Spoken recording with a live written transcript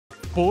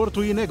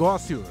Porto e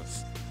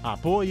Negócios.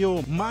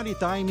 Apoio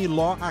Maritime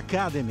Law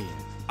Academy,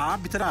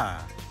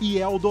 Abtra e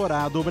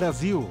Eldorado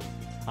Brasil.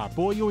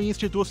 Apoio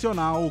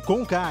institucional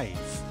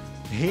Concais.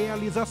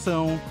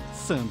 Realização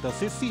Santa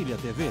Cecília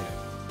TV.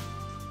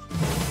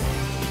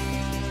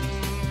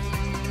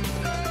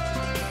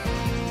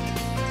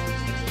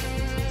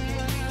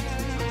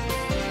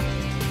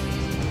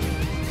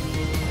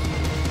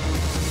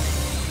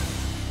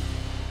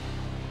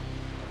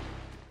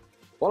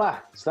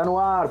 Olá, está no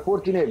ar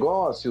Porto e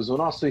Negócios, o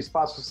nosso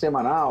espaço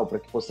semanal para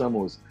que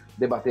possamos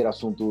debater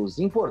assuntos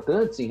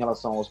importantes em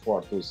relação aos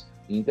portos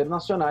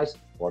internacionais,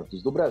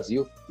 portos do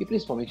Brasil e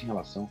principalmente em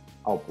relação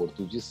ao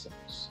Porto de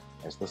Santos.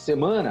 Esta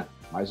semana,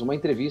 mais uma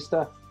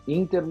entrevista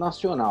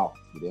internacional.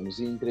 Iremos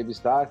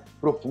entrevistar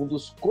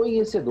profundos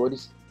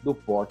conhecedores do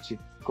Port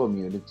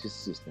Community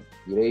System.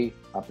 Irei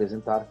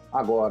apresentar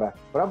agora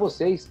para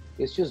vocês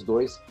estes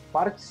dois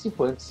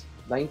participantes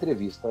da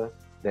entrevista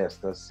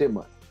desta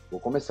semana. Vou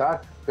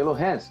começar pelo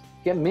Hans,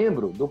 que é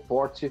membro do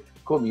Port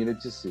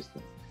Community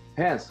System.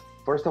 Hans,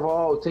 first of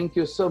all, thank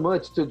you so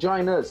much to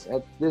join us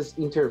at this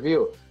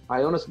interview.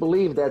 I honestly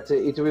believe that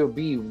it will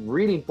be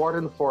really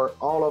important for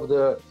all of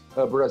the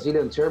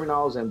Brazilian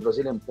terminals and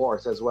Brazilian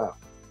ports as well.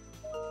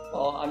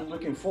 Well, I'm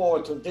looking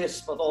forward to this,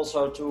 but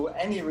also to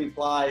any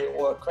reply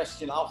or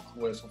question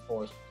afterwards, of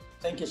course.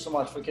 Thank you so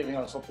much for giving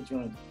us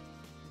opportunity.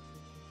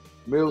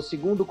 Meu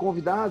segundo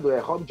convidado é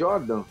Rob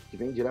Jordan, que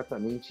vem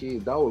diretamente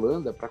da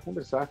Holanda para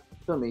conversar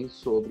também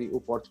sobre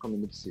o Port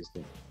Community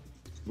System.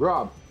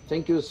 Rob,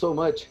 thank you so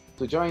much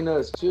to join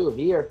us too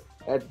here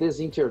at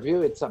this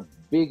interview. It's a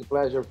big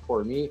pleasure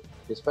for me,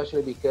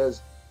 especially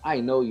because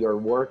I know your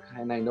work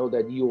and I know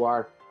that you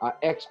are an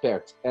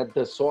expert at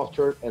the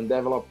software and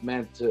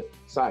development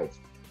side.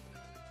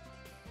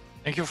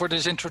 Thank you for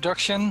this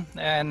introduction,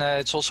 and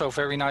it's also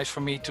very nice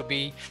for me to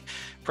be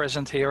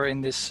present here in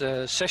this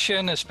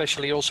session,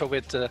 especially also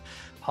with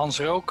Hans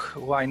Rook,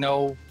 who I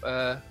know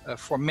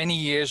for many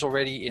years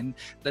already in,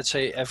 let's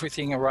say,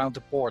 everything around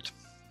the port.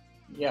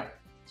 Yeah,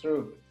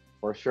 true.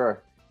 For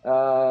sure.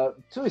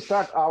 To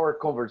start our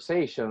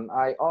conversation,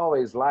 I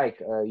always like,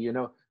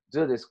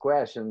 do this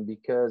question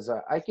because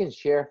I can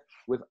share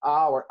with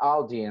our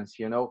audience,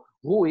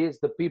 who is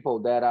the people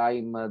that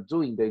I'm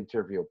doing the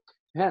interview.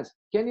 Hans,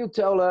 can you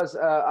tell us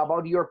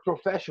about your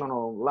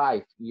professional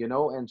life,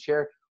 and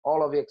share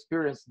all of the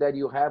experience that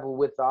you have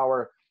with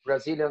our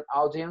Brazilian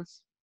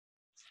audience?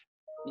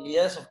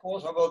 Yes, of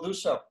course, I will do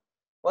so.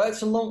 Well,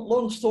 it's a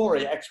long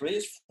story, actually.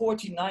 It's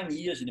 49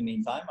 years in the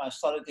meantime. I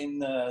started in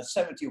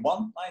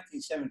 1971,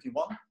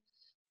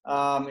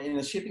 in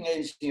a shipping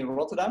agency in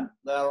Rotterdam.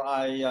 There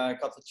I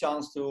got the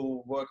chance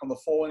to work on the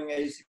forwarding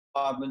agency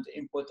department,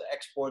 import,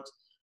 export,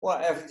 well,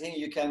 everything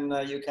you can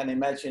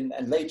imagine.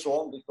 And later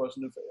on, because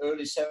in the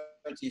early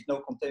 70s,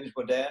 no containers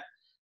were there.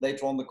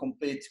 Later on, the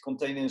complete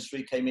container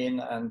industry came in,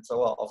 and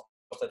well, of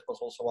course, that was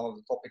also one of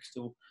the topics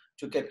to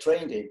get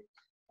trained in.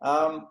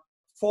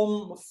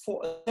 From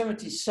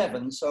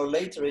 77, so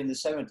later in the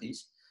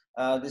 70s,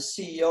 the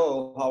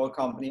CEO of our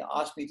company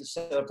asked me to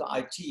set up the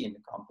IT in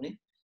the company,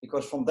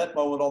 because from that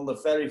moment on, the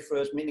very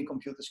first mini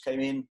computers came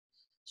in,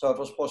 so it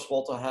was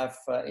possible to have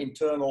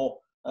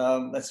internal,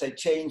 let's say,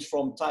 change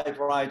from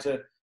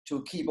typewriter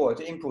to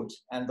keyboard input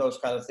and those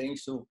kind of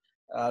things to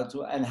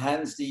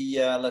enhance the,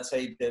 let's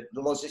say, the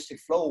logistic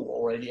flow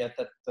already at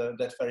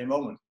that very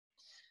moment.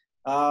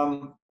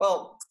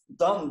 Well,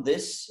 done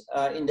this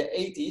in the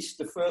 80s,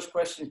 the first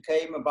question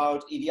came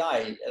about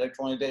EDI,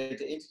 electronic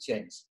data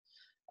interchange.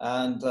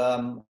 And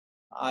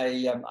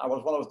I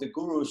was one of the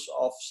gurus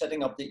of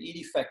setting up the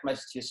EDIFACT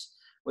messages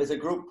with a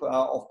group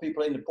of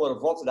people in the Port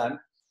of Rotterdam.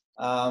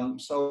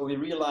 So we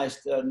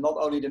realized not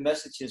only the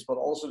messages, but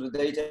also the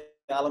data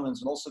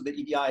elements and also the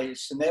EDI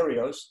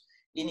scenarios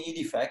in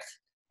EDIFACT.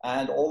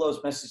 And all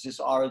those messages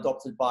are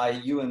adopted by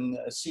UN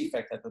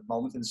CFACT at the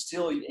moment and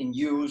still in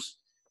use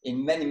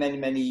in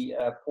many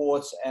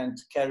ports and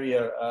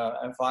carrier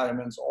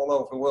environments all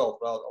over the world.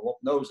 Well, a lot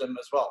knows them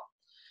as well.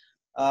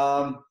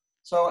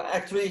 So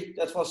actually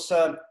that was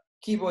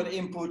keyboard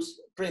input,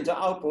 printer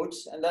output,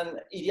 and then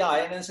EDI.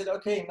 And then I said,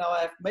 okay, now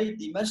I've made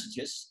the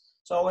messages.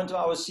 So I went to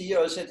our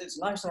CEO and said, it's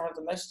nice to have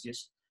the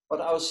messages, but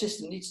our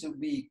system needs to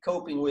be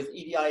coping with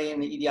EDI in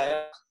and EDI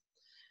out.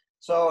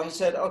 So he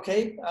said,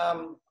 okay,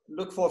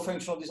 look for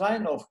functional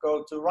design, or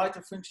go to write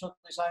a functional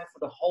design for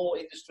the whole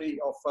industry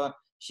of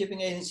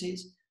shipping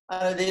agencies.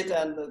 And I did,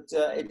 and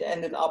it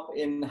ended up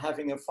in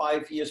having a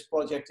 5 years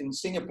project in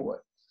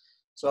Singapore.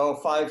 So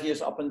 5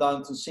 years up and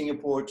down to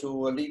Singapore to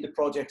lead the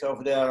project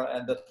over there,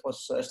 and that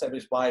was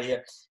established by,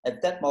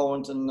 at that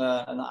moment,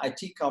 an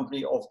IT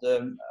company of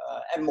the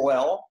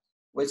MOL,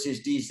 which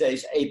is these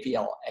days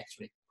APL,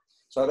 actually.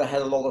 So they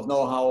had a lot of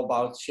know-how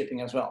about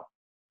shipping as well.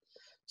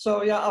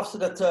 So yeah, after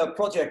that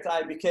project,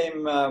 I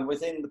became,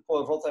 within the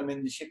Port of Rotterdam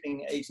in the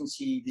shipping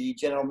agency, the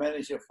general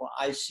manager for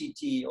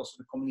ICT, also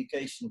the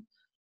communication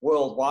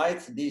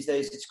worldwide. These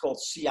days it's called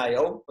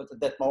CIO, but at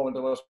that moment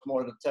there was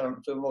more the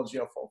terminology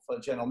of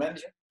general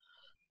manager.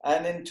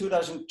 And in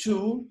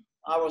 2002,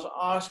 I was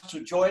asked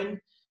to join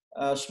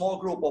a small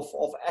group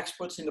of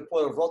experts in the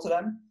Port of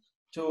Rotterdam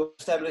to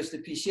establish the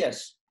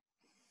PCS.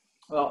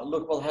 Well,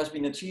 look what has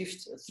been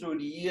achieved through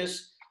the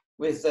years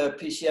with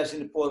PCS in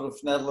the Port of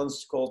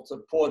Netherlands called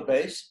Port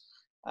Base.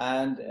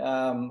 And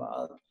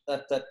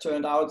that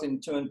turned out in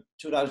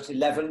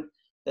 2011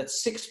 that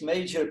 6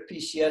 major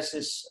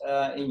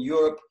PCSs in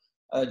Europe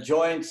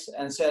joined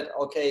and said,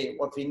 okay,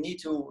 what we need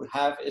to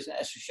have is an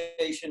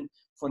association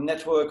for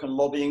network and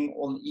lobbying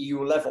on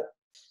EU level.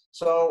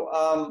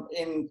 So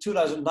in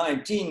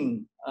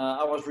 2019,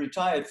 I was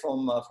retired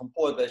from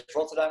Port Base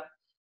Rotterdam,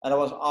 and I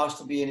was asked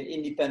to be an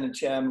independent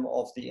chairman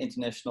of the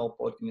International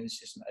Port Community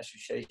System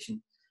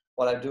Association,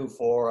 what I do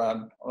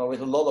for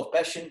with a lot of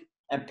passion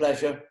and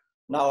pleasure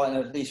now, and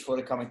at least for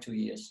the coming 2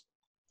 years.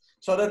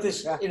 So that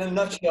is, in a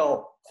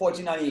nutshell,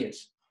 49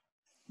 years.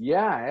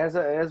 Yeah,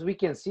 as we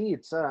can see,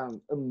 it's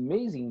an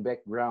amazing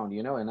background,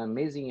 you know, an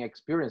amazing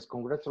experience.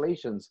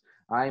 Congratulations.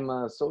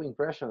 I'm so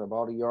impressed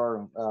about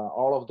your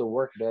all of the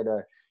work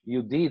that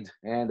you did.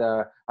 And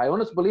I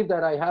honestly believe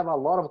that I have a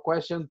lot of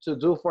questions to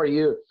do for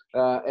you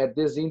at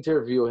this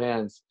interview,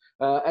 Hans.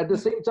 At the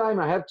same time,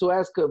 I have to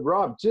ask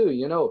Rob too,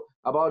 you know,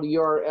 about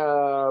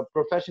your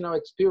professional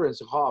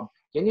experience. Rob,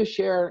 can you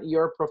share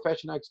your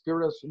professional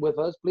experience with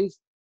us, please?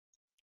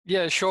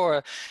 Yeah,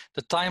 sure.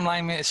 The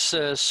timeline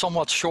is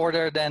somewhat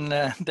shorter than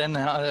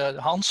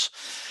Hans,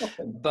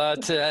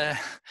 but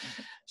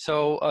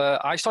so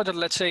I started,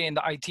 let's say, in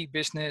the IT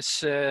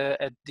business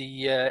at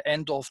the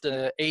end of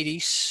the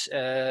 80s,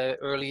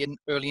 early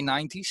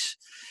 90s,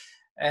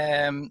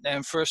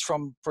 and first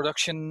from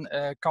production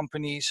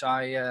companies.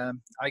 I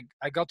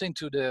got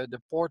into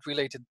the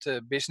port-related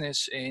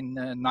business in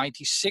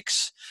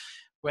 '96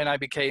 when I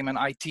became an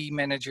IT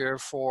manager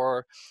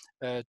for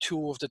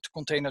 2 of the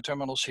container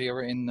terminals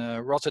here in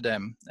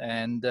Rotterdam.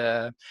 And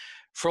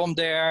from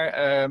there,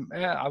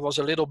 I was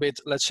a little bit,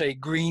 let's say,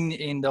 green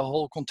in the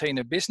whole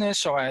container business.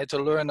 So I had to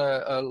learn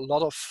a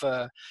lot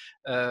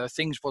of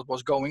things, what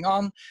was going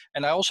on.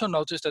 And I also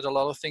noticed that a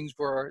lot of things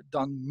were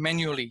done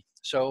manually.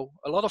 So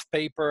a lot of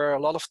paper, a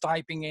lot of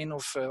typing in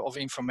of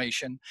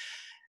information.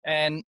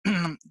 And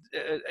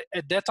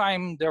at that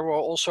time, there were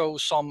also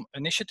some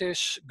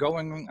initiatives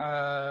going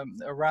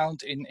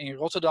around in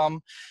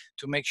Rotterdam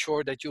to make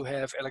sure that you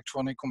have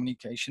electronic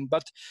communication.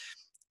 But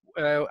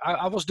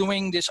I was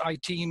doing this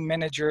IT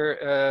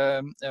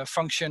manager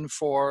function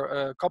for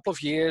a couple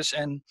of years,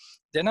 and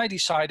then I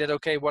decided,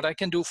 okay, what I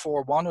can do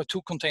for 1 or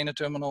 2 container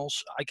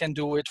terminals, I can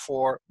do it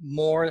for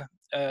more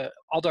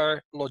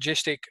other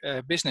logistic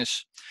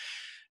business.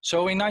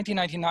 So in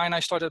 1999, I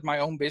started my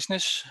own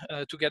business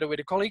together with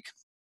a colleague.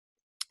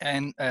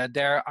 And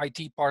their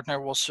IT partner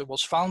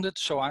was founded.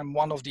 So I'm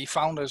one of the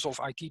founders of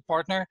IT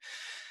Partner.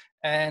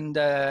 And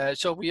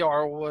so we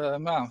are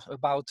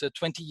about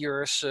 20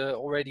 years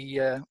already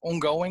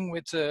ongoing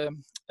with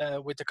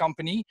the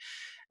company.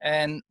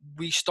 And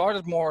we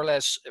started more or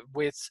less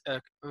with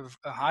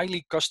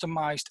highly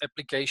customized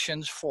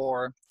applications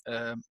for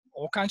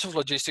all kinds of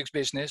logistics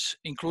business,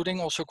 including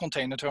also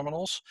container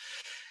terminals.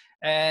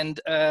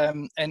 And a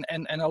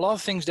lot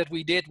of things that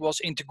we did was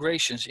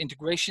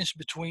integrations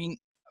between,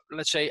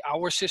 let's say,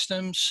 our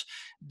systems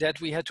that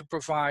we had to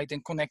provide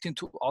and connecting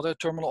to other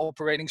terminal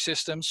operating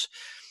systems.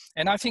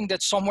 And I think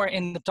that somewhere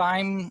in the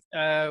time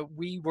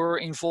we were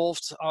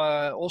involved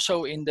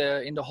also in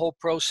the whole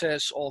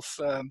process of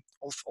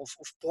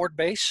port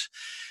base.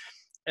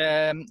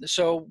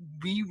 So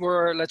we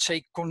were, let's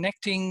say,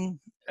 connecting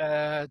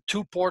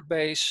to port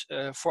base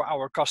for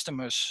our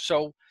customers.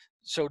 So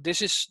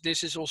this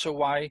is also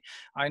why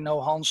I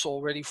know Hans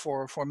already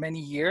for many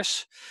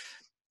years.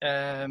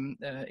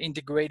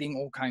 Integrating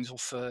all kinds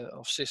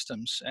of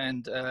systems,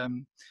 and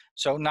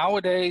so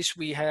nowadays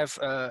we have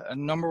a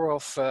number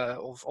of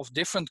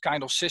different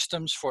kind of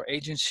systems for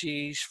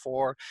agencies,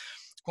 for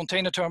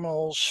container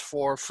terminals,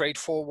 for freight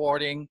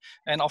forwarding,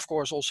 and of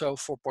course also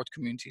for port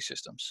community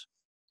systems.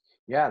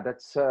 Yeah,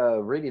 that's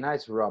really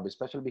nice, Rob,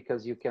 especially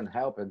because you can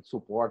help and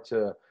support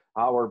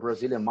our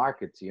Brazilian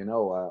markets. You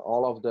know,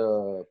 all of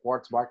the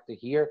ports market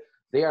here,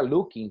 they are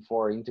looking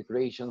for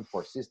integration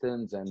for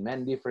systems and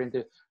many different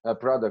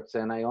products.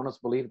 And I honestly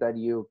believe that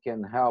you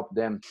can help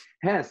them.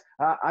 Hence,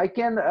 I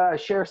can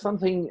share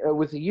something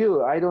with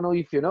you. I don't know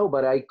if you know,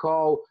 but I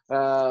call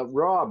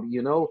Rob,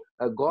 you know,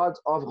 a God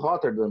of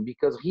Rotterdam,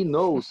 because he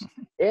knows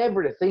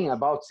everything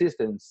about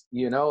systems,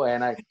 you know.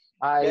 And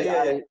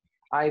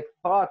I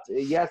thought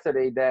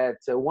yesterday that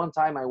one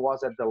time I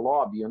was at the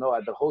lobby, you know,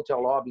 at the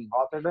hotel lobby in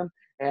Rotterdam,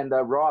 and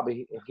Rob,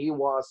 he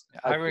was.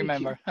 I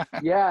remember.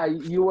 Yeah,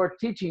 you were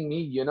teaching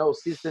me, you know,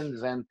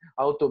 systems and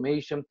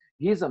automation.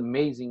 He's an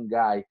amazing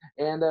guy.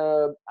 And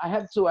I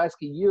have to ask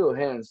you,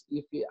 Hans,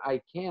 if I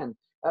can,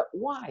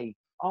 why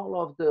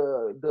all of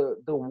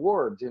the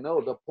words, you know,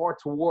 the port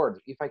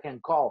words, if I can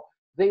call,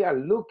 they are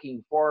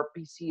looking for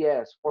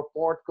PCS, for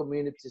port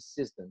community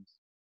systems?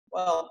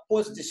 Well,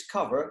 ports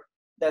discover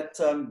that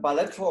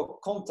bilateral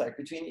contact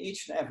between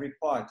each and every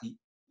party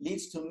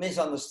leads to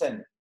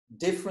misunderstanding,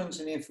 difference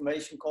in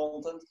information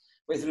content,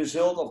 with the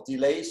result of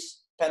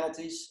delays,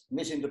 penalties,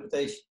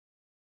 misinterpretation.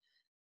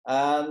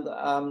 And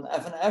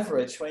as an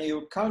average, when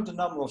you count the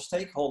number of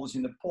stakeholders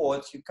in the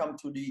port, you come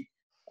to the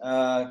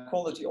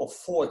quality of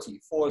 40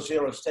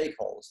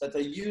 stakeholders that are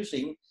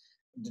using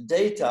the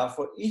data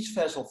for each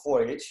vessel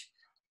voyage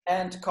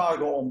and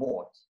cargo on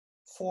board.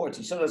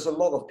 40, so there's a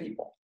lot of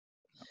people.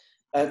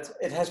 And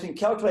it has been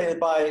calculated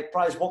by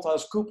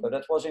PricewaterhouseCoopers.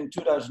 That was in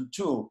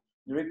 2002.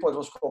 The report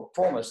was called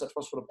Promise. That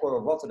was for the Port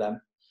of Rotterdam.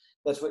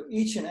 That for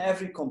each and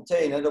every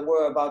container, there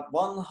were about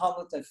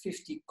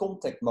 150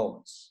 contact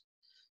moments.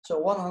 So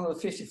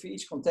 150 for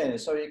each container.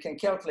 So you can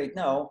calculate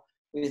now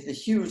with the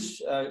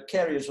huge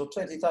carriers of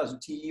 20,000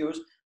 TEUs,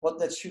 what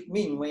that should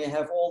mean when you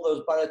have all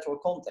those bilateral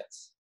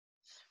contacts.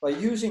 By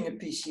using a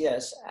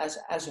PCS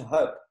as a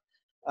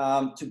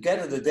hub to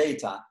gather the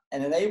data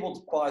and enable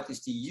the parties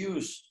to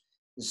use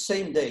the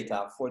same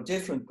data for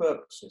different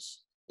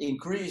purposes,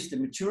 increase the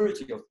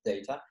maturity of the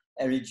data,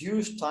 and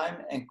reduce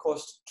time and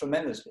cost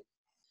tremendously.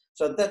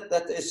 So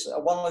that is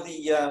one of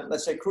the,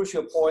 let's say,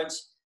 crucial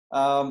points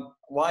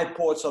why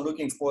ports are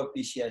looking for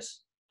PCS,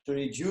 to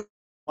reduce as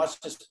much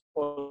as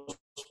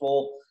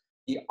possible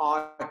the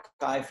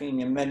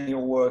archiving and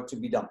manual work to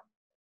be done.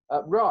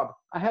 Rob,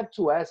 I have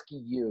to ask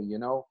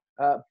you,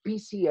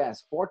 PCS,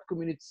 Port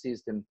Community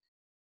System,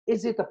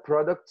 is it a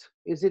product?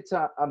 Is it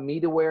a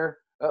middleware?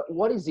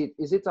 What is it?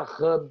 Is it a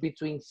hub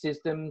between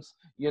systems?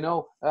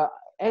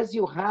 As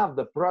you have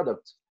the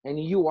product and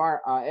you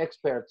are an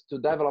expert to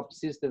develop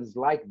systems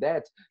like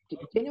that,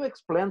 can you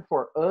explain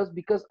for us?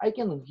 Because I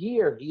can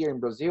hear here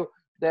in Brazil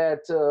that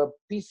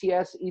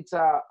PCS, it's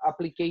a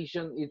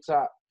application, it's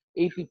a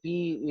app,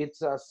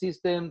 it's a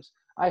systems.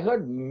 I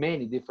heard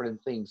many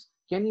different things.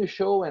 Can you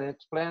show and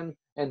explain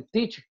and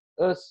teach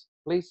us,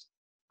 please?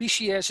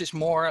 PCS is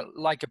more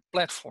like a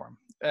platform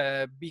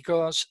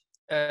because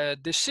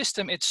the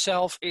system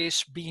itself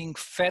is being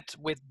fed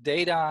with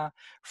data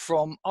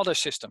from other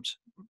systems.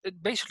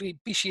 Basically,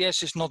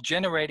 PCS is not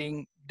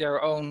generating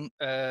their own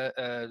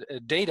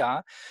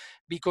data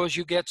because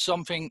you get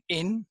something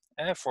in,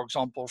 for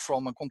example,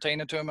 from a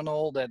container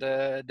terminal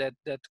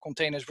that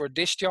containers were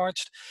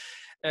discharged,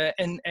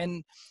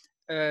 and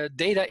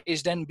data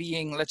is then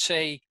being, let's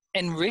say,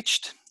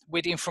 enriched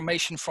with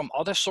information from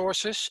other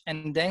sources,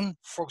 and then,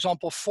 for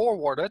example,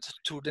 forwarded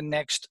to the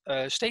next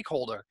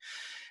stakeholder.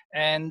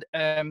 And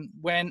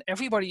when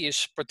everybody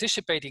is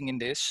participating in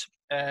this,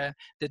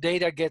 the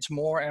data gets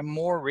more and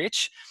more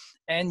rich,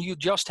 and you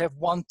just have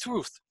one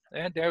truth.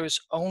 There is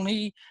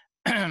only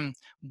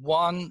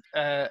one,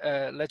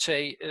 let's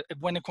say,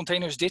 when a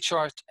container is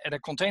discharged at a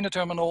container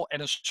terminal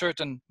at a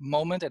certain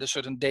moment, at a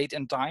certain date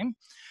and time,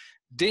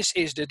 this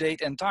is the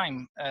date and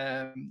time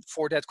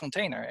for that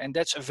container, and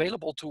that's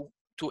available to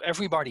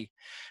everybody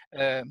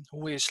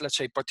who is, let's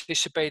say,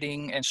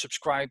 participating and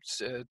subscribed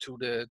to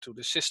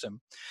the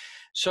system.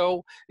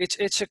 So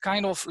it's a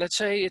kind of, let's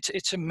say,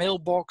 it's a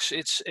mailbox.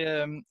 It's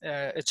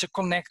a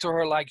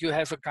connector, like you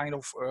have a kind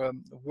of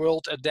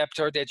world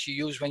adapter that you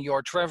use when you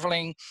are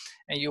traveling,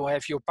 and you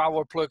have your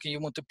power plug and you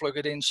want to plug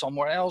it in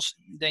somewhere else.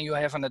 Then you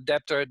have an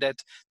adapter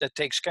that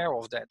takes care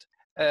of that.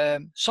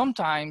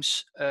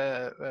 Sometimes,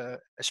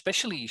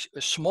 especially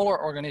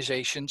smaller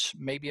organizations,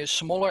 maybe a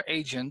smaller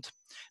agent,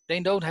 they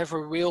don't have a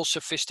real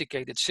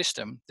sophisticated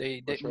system.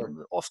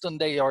 Often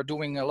they are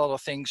doing a lot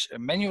of things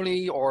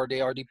manually, or they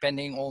are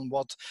depending on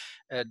what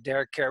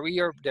their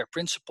carrier, their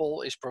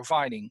principal is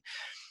providing.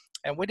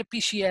 And with the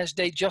PCS,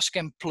 they just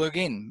can plug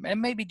in,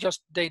 and maybe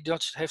they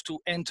just have to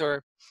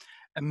enter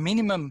a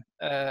minimum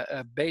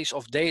base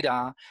of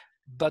data,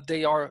 but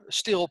they are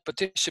still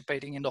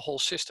participating in the whole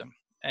system.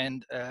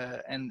 And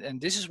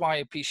this is why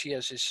a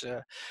PCS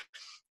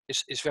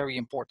is very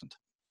important.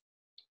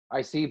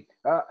 I see.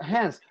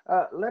 Hans,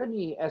 let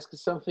me ask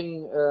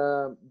something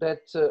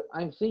that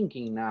I'm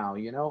thinking now.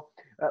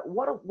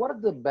 What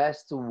are the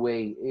best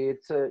way?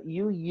 It's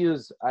you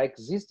use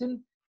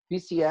existing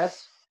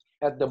PCS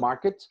at the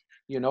market,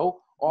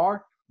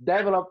 or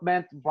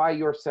development by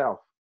yourself.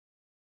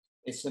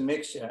 It's a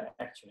mixture,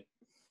 actually.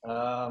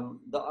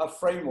 There are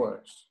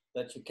frameworks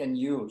that you can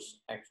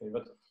use, actually,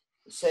 but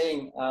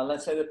saying,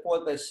 let's say the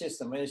port-based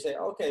system, when you say,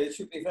 okay, it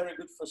should be very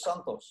good for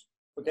Santos,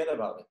 forget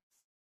about it.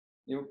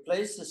 You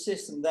place the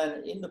system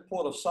then in the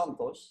port of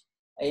Santos,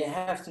 and you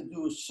have to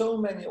do so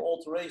many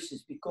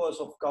alterations because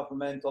of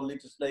governmental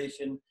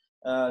legislation,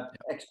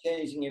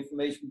 exchanging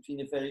information between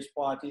the various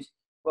parties,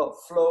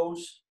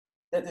 flows,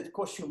 that it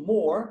costs you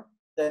more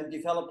than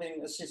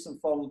developing a system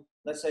from,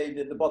 let's say,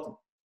 the bottom.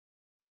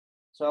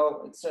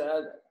 So it's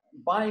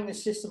buying a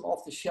system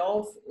off the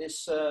shelf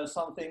is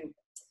something,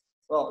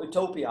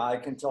 utopia, I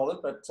can call it,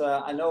 but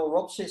I know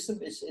Rob's system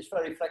is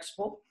very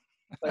flexible.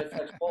 Very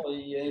flexible.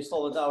 He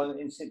installed it now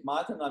in Sint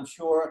Maarten. I'm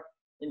sure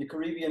in the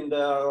Caribbean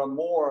there are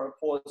more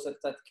ports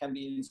that can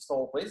be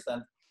installed with,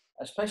 and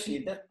especially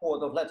that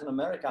port of Latin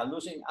America,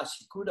 losing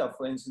Asicuda,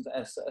 for instance,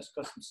 as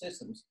custom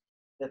systems,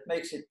 that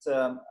makes it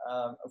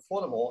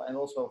affordable and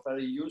also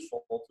very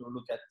useful to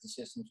look at the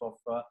systems of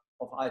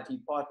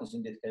IT partners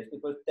in this case,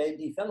 because they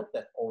developed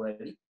that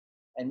already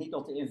and need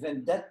not to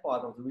invent that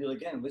part of the wheel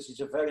again, which is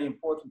a very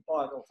important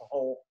part of the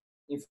whole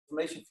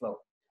information flow.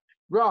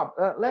 Rob,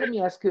 let me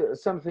ask you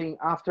something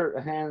after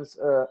Hans'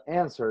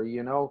 answer.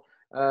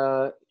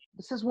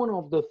 This is one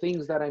of the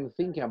things that I'm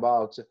thinking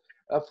about.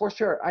 For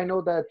sure, I know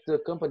that the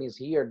companies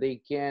here, they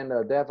can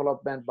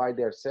development by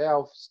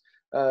themselves,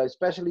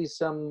 especially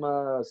some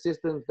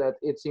systems that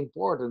it's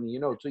important,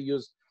 to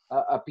use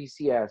a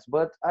PCS.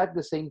 But at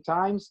the same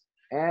times,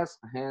 as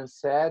Hans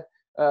said,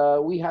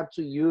 we have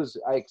to use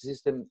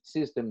existing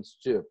systems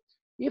too.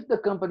 If the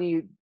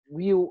company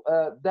will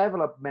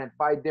development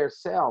by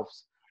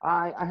themselves,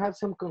 I have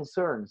some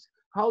concerns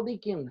how they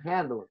can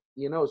handle,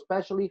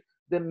 especially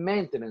the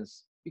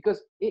maintenance,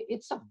 because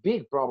it's a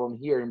big problem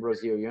here in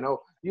Brazil.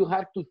 You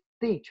have to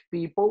teach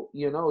people,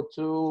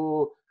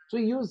 to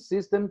use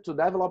system, to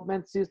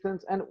development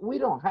systems, and we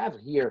don't have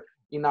here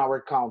in our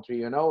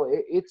country.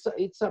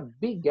 It's a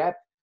big gap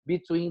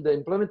between the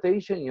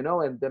implementation,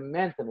 and the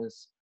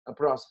maintenance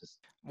process.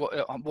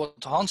 What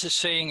Hans is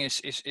saying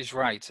is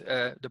right.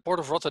 The Port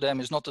of Rotterdam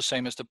is not the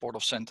same as the Port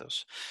of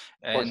Centers,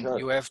 For and sure.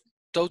 you have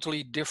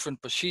totally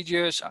different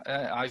procedures.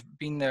 I've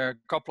been there a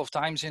couple of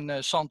times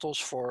in Santos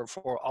for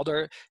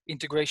other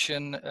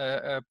integration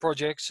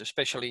projects,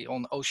 especially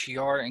on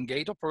OCR and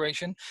gate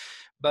operation.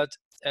 But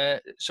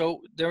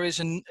so there is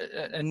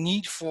a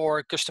need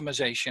for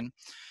customization.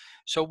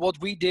 So what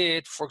we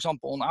did, for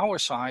example, on our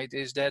side,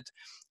 is that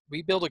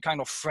we built a kind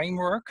of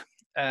framework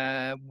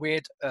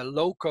with a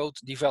low-code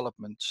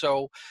development.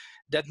 So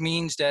that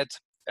means that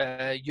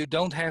you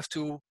don't have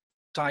to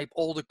type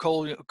all the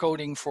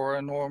coding for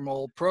a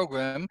normal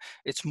program.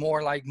 It's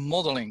more like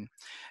modeling.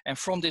 And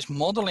from this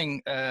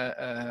modeling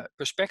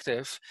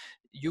perspective,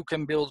 you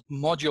can build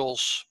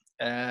modules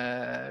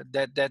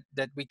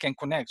that we can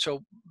connect.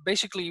 So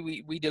basically,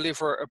 we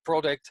deliver a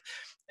product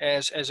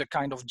as a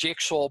kind of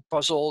jigsaw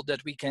puzzle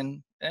that we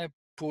can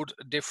put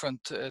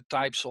different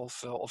types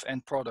of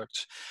end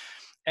products.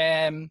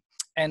 And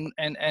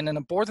an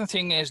important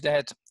thing is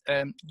that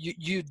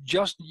you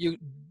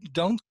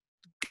don't,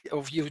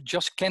 or you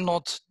just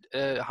cannot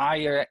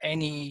hire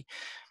any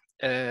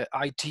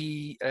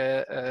IT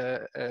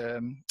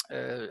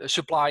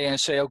supplier and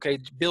say, okay,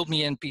 build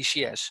me in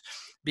PCS,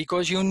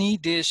 because you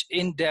need this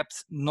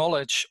in-depth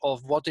knowledge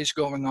of what is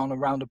going on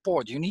around the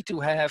port. You need to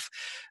have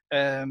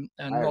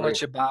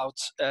knowledge about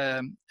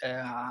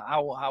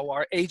how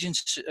are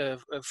agents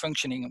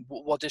functioning,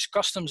 what is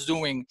customs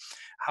doing,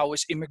 how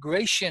is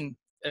immigration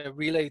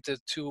related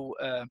to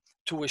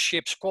a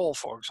ship's call,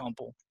 for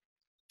example.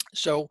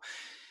 So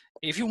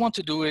if you want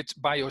to do it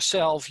by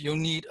yourself, you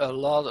need a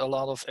lot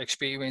of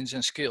experience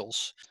and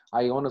skills.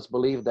 I honestly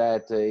believe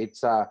that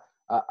it's a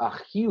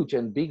huge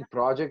and big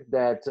project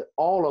that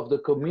all of the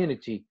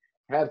community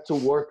have to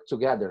work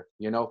together.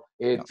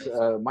 It's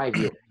my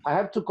view. I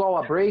have to call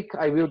a break.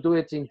 I will do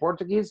it in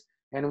Portuguese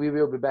and we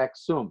will be back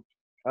soon.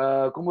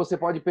 Como você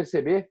pode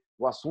perceber,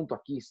 o assunto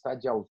aqui está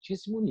de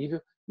altíssimo nível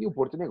e o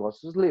Porto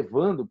Negócios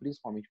levando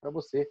principalmente para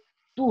você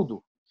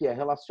tudo que é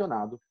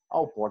relacionado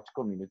ao Port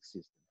Community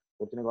System.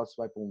 O Porto Negócios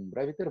vai para um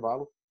breve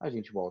intervalo, a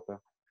gente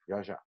volta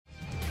já já.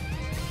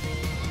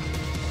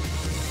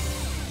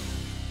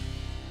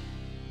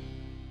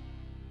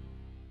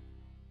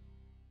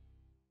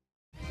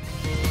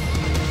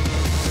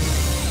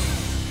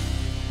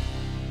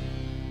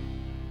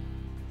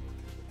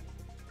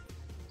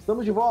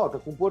 Estamos de volta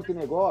com Porto e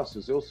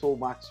Negócios. Eu sou o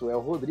Maxwell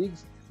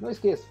Rodrigues. Não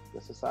esqueça de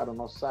acessar o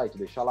nosso site,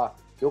 deixar lá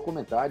seu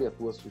comentário e a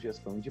tua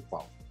sugestão de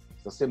pauta.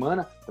 Esta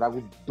semana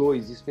trago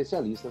 2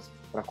 especialistas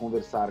para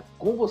conversar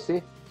com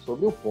você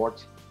sobre o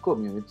Port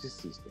Community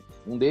System.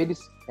 Um deles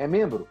é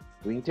membro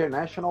do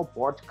International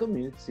Port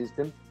Community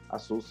System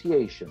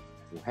Association,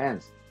 o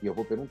Hans, e eu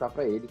vou perguntar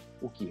para ele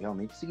o que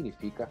realmente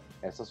significa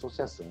essa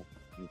associação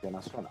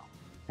internacional.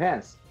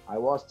 Hans, I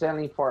was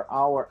telling for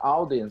our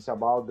audience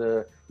about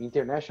the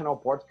International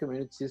Port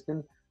Community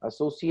System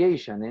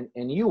Association,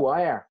 and you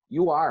are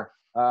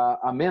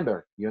a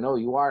member.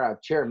 You are a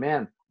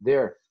chairman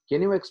there.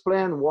 Can you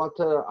explain what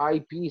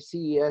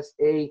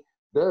IPCSA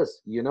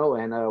does?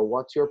 And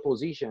what's your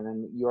position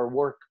and your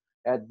work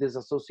at this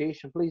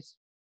association, please?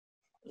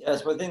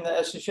 Yes, within the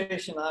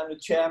association, I'm the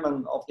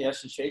chairman of the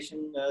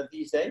association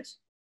these days.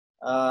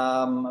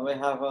 We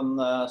have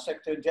a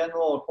Secretary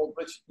General called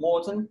Richard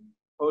Morton,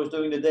 who is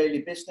doing the daily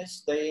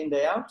business day in,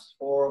 day out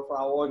for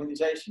our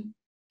organization.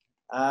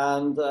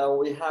 And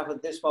we have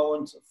at this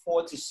moment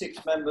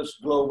 46 members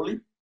globally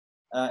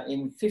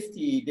in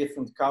 50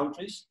 different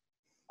countries.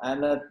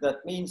 And that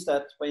means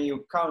that when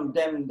you count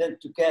them then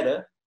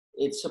together,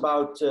 it's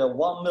about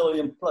 1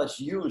 million plus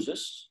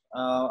users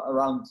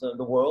around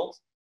the world.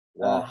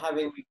 Wow.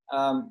 Having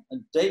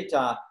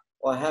data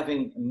or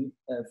having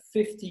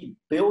 50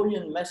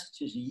 billion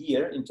messages a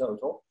year in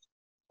total.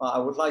 I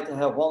would like to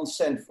have 1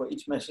 cent for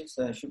each message,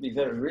 then I should be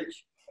very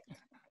rich.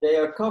 They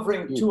are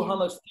covering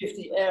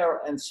 250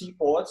 air and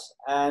seaports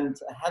and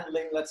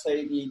handling, let's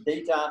say, the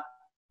data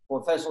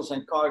for vessels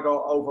and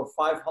cargo over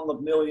 500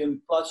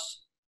 million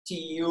plus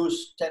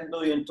TEUs, 10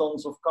 million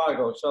tons of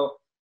cargo. So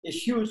a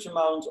huge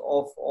amount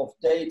of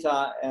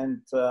data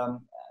and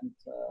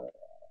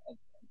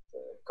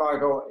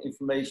cargo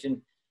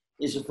information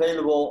is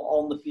available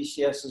on the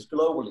PCSs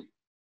globally.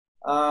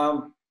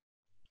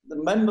 The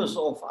members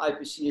of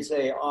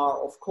IPCSA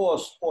are, of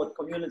course, port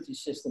community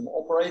system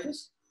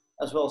operators,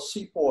 as well as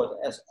seaport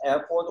as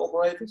airport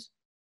operators,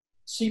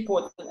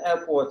 seaport and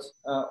airport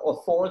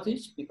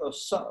authorities,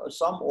 because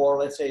some, or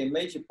let's say a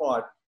major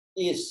part,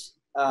 is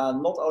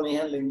not only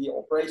handling the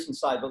operation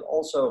side, but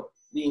also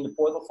being the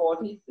port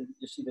authority.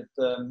 You see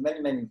that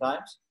many, many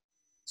times.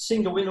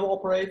 Single window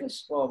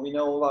operators. Well, we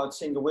know about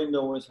single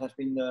window, which has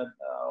been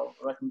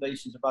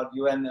recommendations about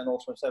UN and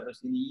also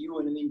established in the EU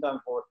in the meantime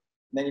for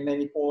many,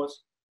 many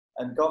ports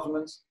and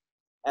governments.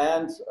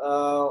 And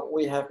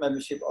we have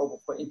membership open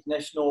for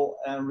international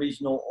and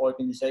regional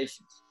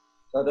organizations.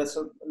 So that's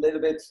a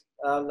little bit,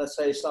 let's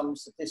say, some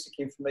statistic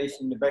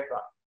information in the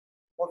background.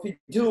 What we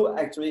do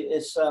actually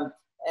is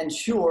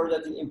ensure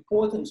that the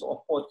importance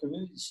of port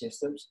community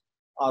systems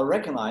are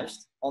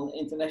recognized on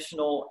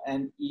international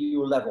and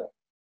EU level.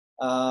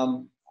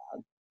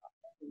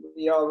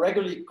 We are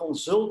regularly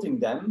consulting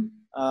them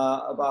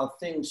about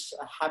things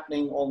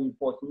happening on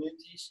port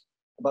communities,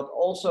 but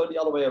also the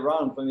other way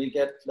around. When we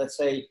get, let's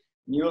say,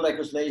 new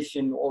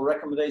legislation or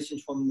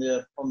recommendations from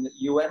the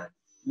UN,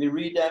 we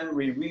read them,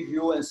 we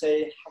review and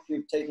say, have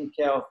you taken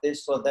care of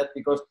this or that?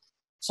 Because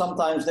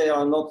sometimes they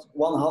are not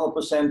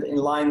 100% in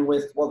line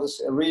with what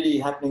is really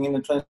happening in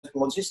the transport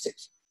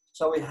logistics.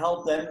 So we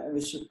help them and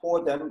we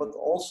support them, but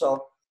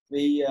also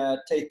we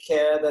take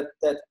care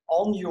that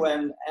on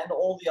UN and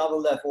all the other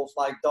levels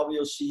like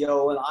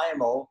WCO and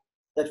IMO,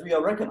 that we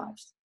are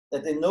recognized,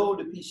 that they know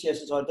the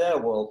PCSs are there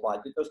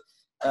worldwide. Because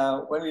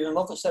when we were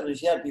not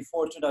established yet,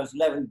 before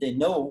 2011, they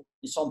know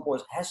some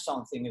port has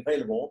something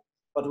available,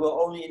 but we're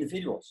only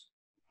individuals.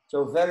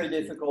 So very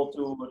difficult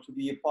to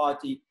be a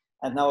party.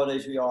 And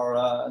nowadays we are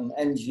an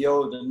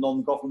NGO, the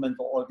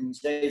non-governmental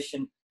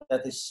organization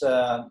that is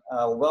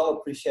well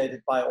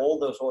appreciated by all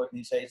those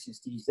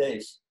organizations these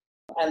days.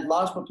 And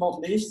last but not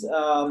least,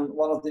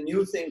 one of the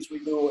new things we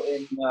do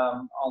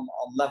on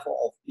level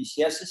of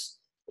PCSs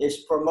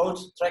is promote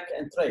track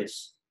and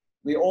trace.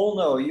 We all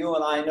know, you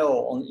and I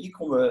know on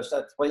e-commerce,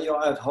 that when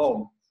you're at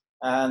home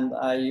and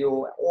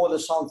you order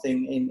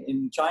something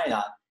in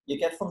China, you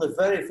get from the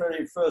very,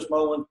 very first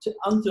moment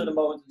until the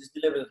moment it is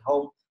delivered at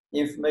home, the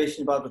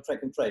information about the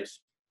track and trace.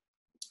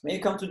 When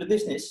you come to the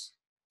business,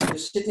 you're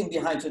sitting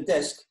behind your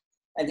desk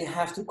and you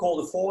have to call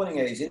the forwarding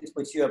agent,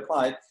 which you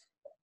applied.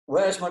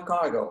 Where's my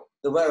cargo?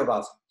 The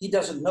whereabouts. He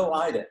doesn't know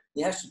either.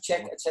 He has to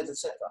check, etc.,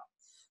 etc.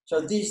 So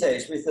these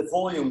days, with the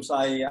volumes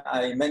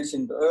I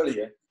mentioned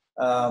earlier,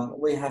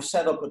 we have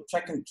set up a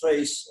track and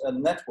trace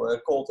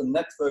network called the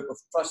Network of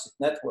Trusted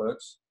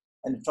Networks.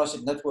 And the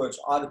trusted networks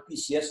are the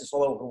PCSs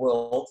all over the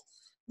world.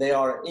 They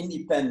are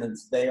independent,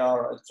 they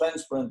are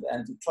transparent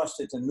and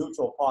trusted and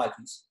neutral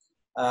parties.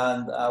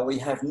 And we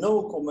have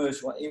no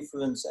commercial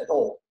influence at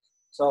all.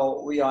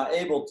 So we are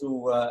able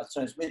to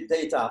transmit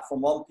data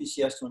from one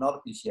PCS to another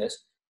PCS,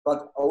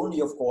 but only,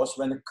 of course,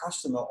 when a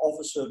customer of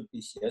a certain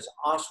PCS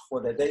asks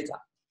for their data.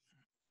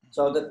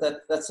 So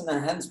that's an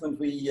enhancement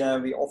we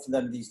offer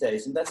them these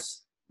days. And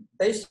that's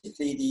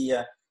basically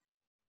the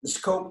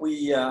scope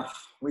we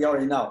are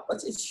in now.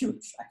 But it's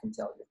huge, I can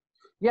tell you.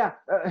 Yeah,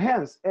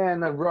 Hans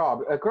and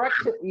Rob, correct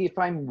if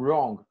I'm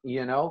wrong,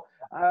 you know.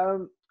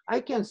 I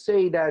can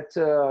say that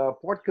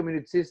port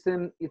community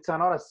system, it's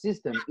not a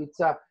system,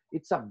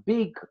 it's a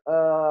big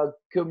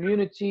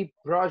community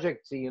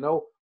project, you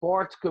know,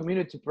 port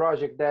community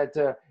project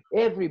that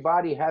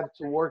everybody have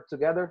to work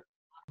together.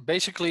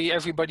 Basically,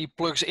 everybody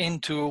plugs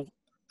into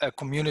a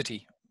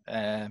community.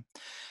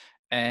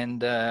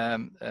 And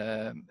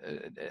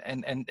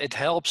it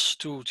helps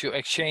to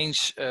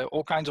exchange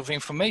all kinds of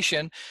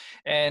information,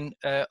 and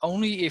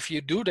only if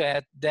you do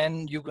that,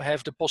 then you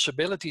have the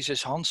possibilities,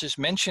 as Hans is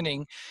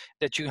mentioning,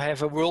 that you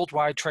have a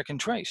worldwide track and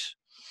trace.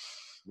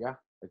 Yeah,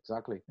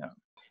 exactly.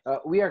 Yeah.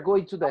 We are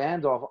going to the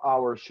end of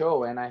our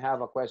show, and I have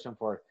a question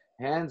for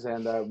Hans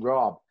and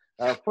Rob.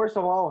 First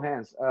of all,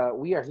 Hans,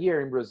 we are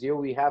here in Brazil.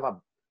 We have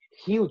a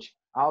huge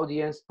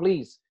audience.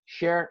 Please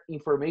share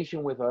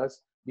information with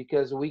us,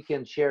 because we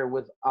can share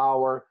with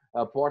our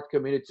port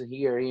community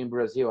here in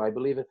Brazil. I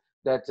believe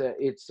that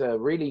it's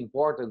really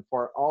important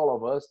for all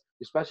of us,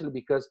 especially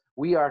because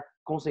we are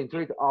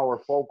concentrating our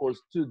focus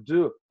to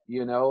do,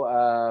 you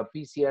know,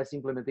 PCS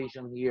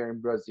implementation here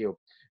in Brazil.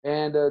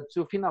 And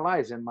to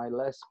finalize, and my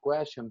last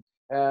question,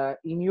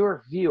 in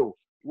your view,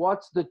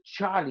 what's the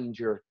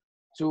challenger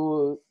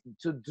to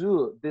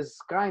do this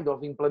kind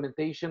of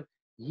implementation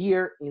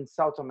here in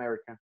South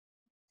America?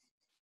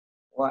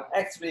 Well,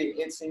 actually,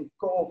 it's in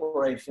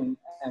cooperation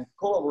and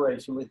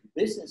collaboration with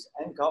business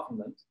and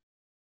government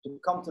to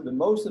come to the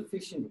most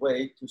efficient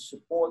way to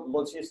support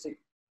logistic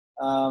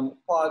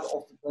part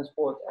of the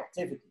transport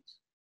activities.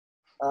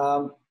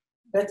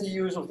 Better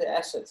use of the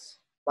assets,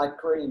 like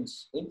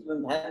cranes,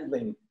 implement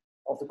handling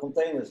of the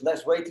containers,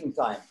 less waiting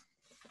time.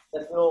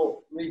 That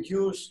will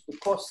reduce the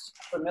costs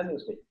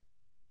tremendously.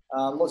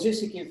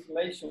 Logistic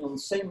information on the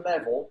same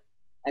level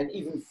and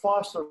even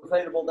faster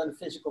available than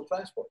physical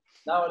transport.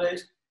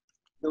 Nowadays,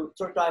 the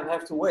truck driver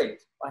have to wait.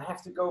 I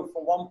have to go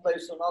from one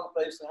place to another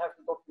place to have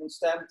the documents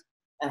stamped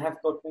and have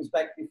documents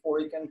back before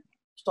he can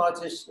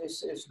starts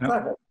his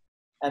travel.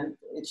 And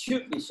it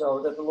should be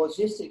so that the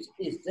logistics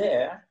is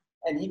there,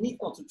 and he needs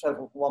not to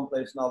travel from one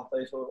place to another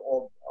place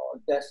or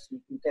desk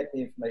to get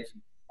the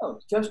information. No,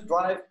 just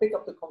drive, pick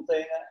up the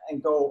container,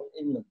 and go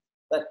inland.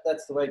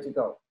 That's the way to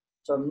go.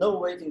 So no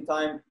waiting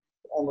time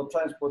on the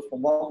transport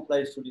from one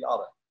place to the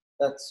other.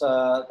 That's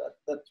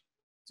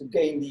to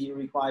gain the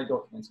required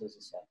documents, as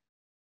I said.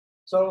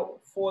 So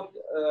for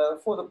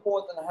the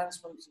port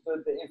enhancement,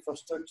 the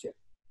infrastructure.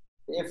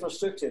 The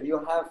infrastructure,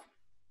 you have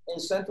in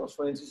centers,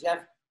 for instance, you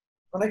have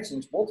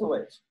connections,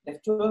 waterways, you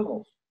have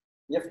terminals,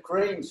 you have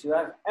cranes, you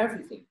have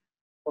everything.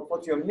 But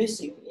what you're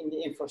missing in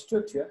the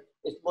infrastructure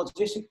is the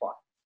logistic part.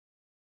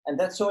 And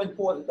that's so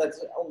important,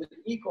 that's on the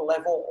equal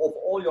level of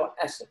all your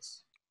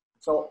assets.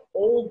 So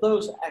all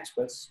those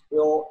aspects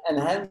will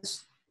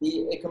enhance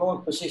the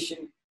economic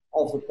position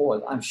of the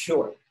port, I'm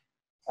sure.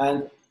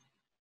 And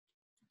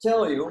to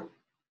tell you,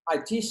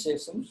 IT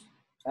systems,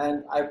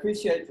 and I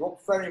appreciate Rob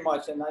very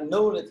much, and I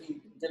know that he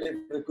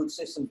delivers good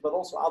systems, but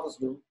also others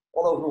do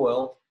all over the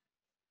world.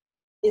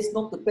 It's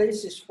not the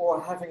basis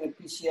for having a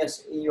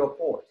PCS in your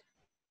port.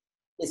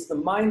 It's the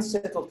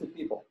mindset of the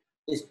people.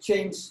 It's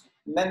change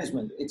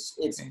management. It's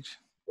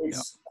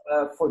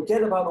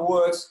forget about the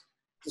words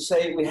to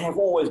say we have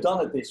always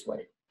done it this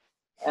way.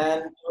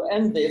 And to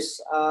end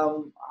this,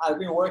 I've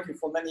been working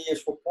for many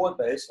years for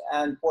Portbase,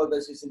 and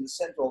Portbase is in the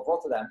center of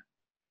Rotterdam.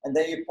 And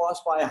then you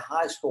pass by a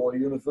high school, a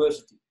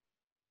university.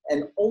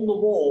 And on the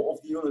wall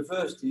of the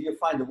university, you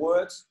find the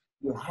words,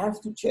 you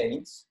have to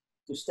change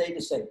to stay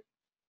the same.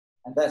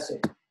 And that's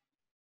it.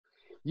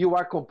 You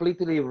are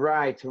completely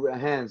right,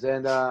 Hans,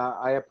 and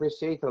I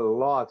appreciate a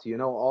lot, you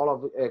know, all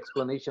of the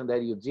explanation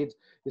that you did,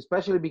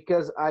 especially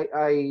because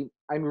I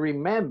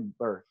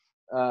remember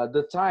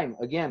the time,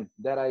 again,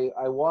 that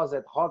I was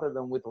at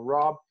Rotterdam with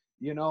Rob,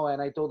 you know,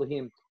 and I told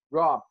him,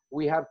 Rob,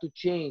 we have to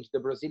change the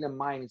Brazilian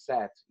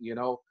mindset, you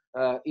know.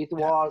 It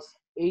was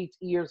 8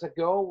 years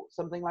ago,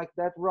 something like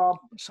that, Rob.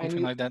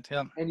 Something like that,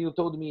 yeah. And you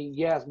told me,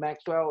 yes,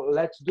 Maxwell,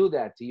 let's do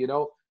that, you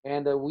know.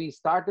 And we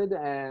started,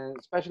 and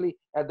especially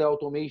at the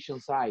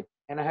automation side.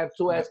 And I have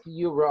to ask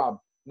you, Rob,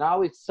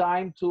 now it's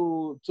time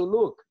to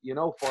look, you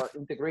know, for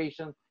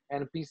integration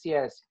and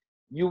PCS.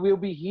 You will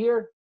be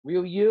here,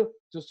 will you,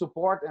 to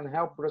support and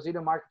help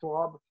Brazilian market,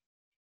 Rob?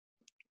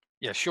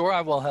 Yeah, sure,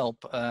 I will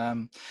help.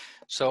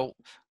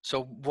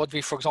 So what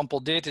we, for example,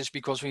 did is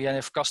because we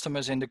have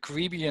customers in the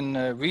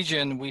Caribbean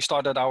region, we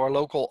started our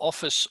local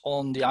office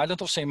on the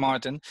island of St.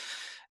 Martin.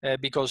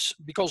 Because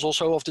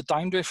also of the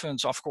time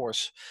difference, of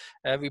course.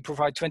 We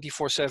provide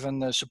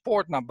 24/7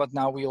 support now, but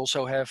now we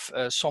also have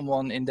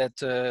someone in that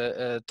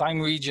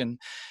time region.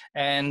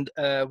 And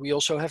we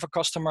also have a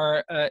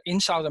customer in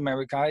South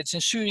America. It's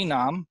in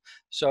Suriname,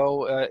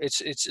 so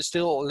it's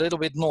still a little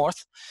bit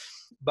north.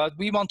 But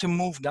we want to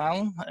move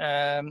down,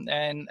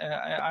 and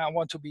I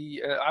want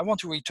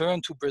to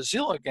return to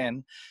Brazil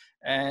again.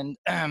 And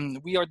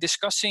we are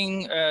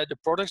discussing the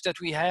products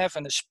that we have,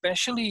 and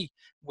especially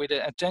with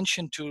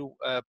attention to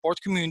port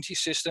community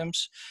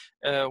systems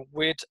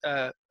with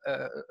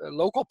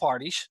local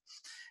parties.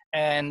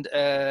 And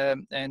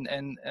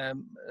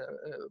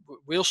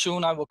real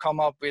soon I will come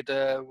up with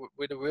a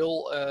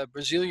real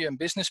Brazilian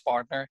business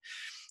partner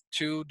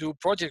to do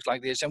projects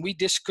like this. And we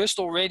discussed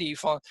already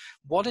for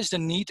what is the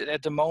need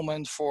at the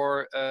moment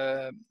for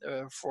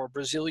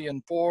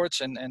Brazilian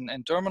ports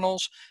and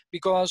terminals,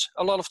 because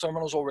a lot of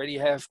terminals already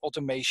have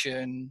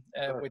automation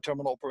with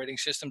terminal operating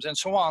systems and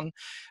so on.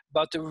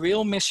 But the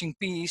real missing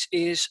piece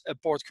is a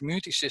port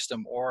community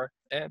system, or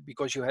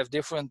because you have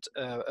different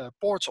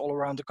ports all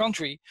around the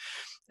country,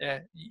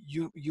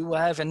 you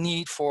have a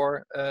need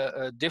for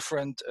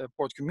different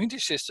port community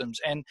systems.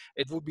 And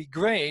it would be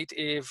great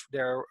if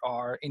there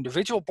are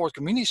individual port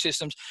community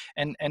systems,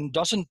 and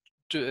doesn't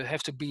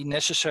have to be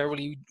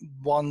necessarily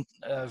one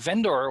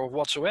vendor or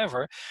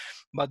whatsoever,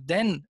 but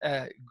then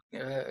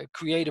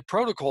create a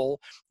protocol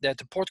that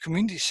the port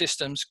community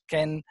systems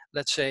can,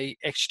 let's say,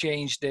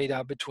 exchange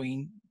data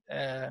between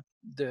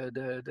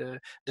the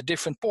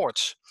different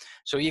ports.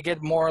 So you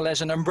get more or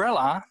less an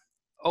umbrella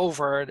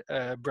over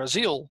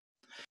Brazil.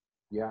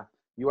 Yeah,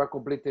 you are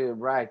completely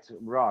right,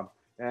 Rob.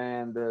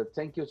 And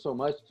thank you so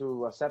much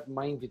to accept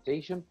my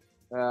invitation.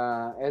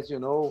 As you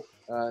know,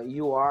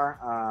 you are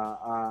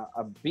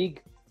a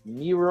big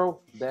mirror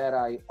that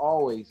I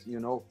always, you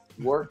know,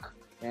 work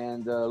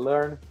and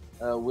learn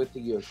with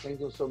you.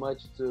 Thank you so much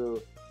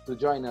to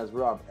join us,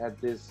 Rob, at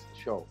this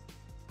show.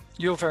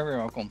 You're very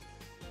welcome.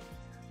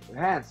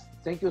 Hans,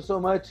 thank you so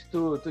much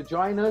to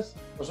join us.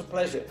 It was a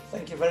pleasure.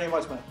 Thank you very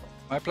much, Maxwell.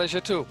 My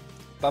pleasure too.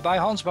 Bye-bye,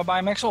 Hans.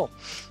 Bye-bye, Maxwell.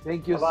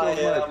 Thank you bye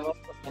so much.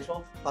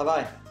 Maxwell.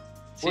 Bye-bye.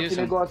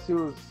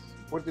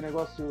 Porto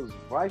Negócios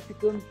vai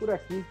ficando por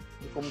aqui.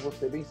 E como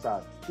você bem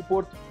sabe, o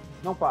Porto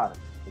não para.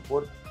 O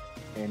Porto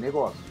é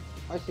negócio.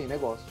 Mas sem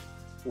negócio,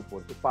 o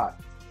Porto para.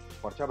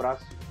 Forte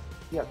abraço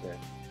e até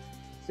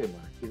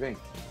semana que vem.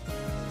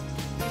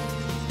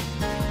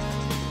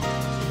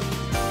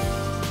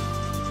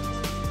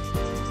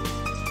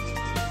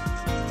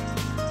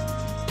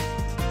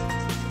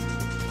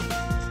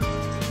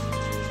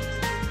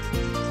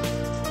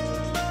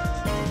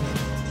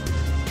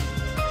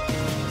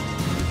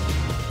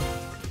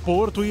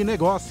 Porto e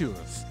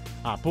Negócios.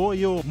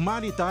 Apoio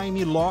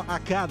Maritime Law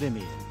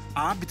Academy.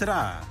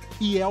 Abtra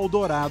e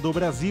Eldorado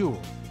Brasil.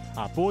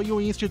 Apoio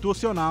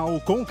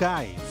institucional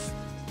Concais.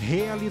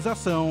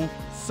 Realização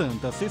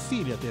Santa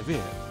Cecília TV.